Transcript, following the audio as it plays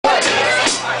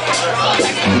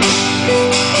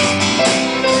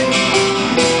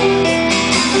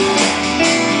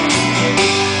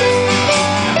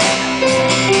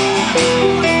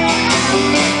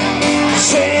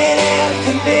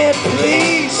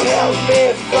help me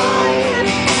find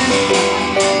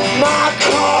my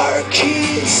car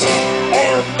keys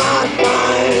and my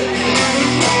mind.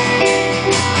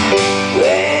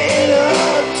 Laying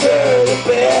under the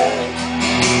bed,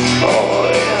 or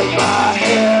in my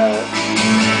head,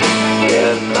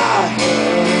 in my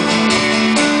head.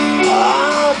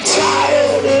 I'm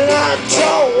tired and I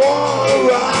don't want to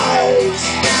rise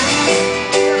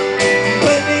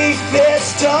beneath this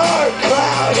dark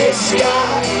cloudy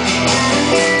sky.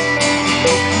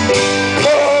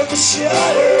 Pull the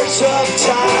shutters up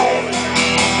tight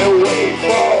and wait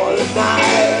for the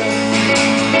night,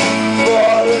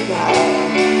 for the night.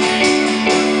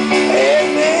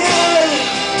 Amen,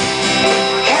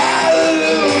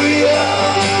 hallelujah,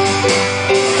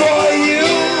 for you,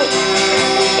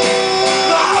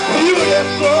 my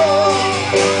beautiful.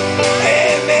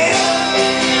 Amen,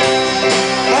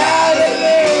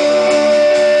 hallelujah,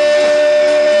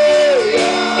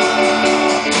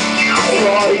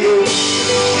 for you.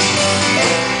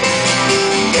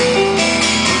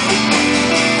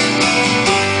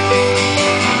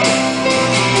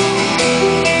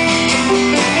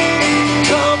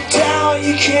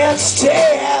 Can't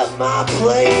stay at my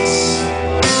place.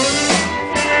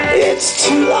 It's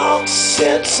too long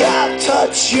since I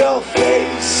touched your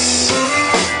face.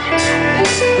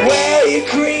 Wear your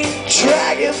green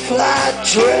dragonfly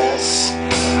dress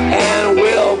and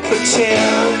we'll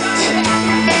pretend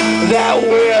that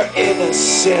we're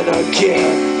innocent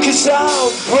again. 'Cause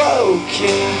I'm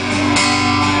broken,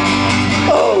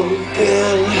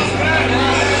 open,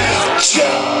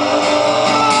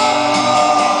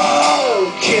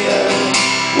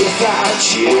 without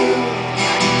you,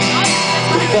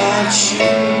 without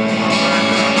you,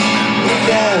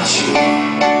 without you.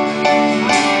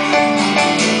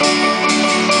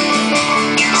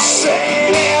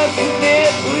 Saint Anthony,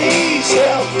 please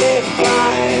help me find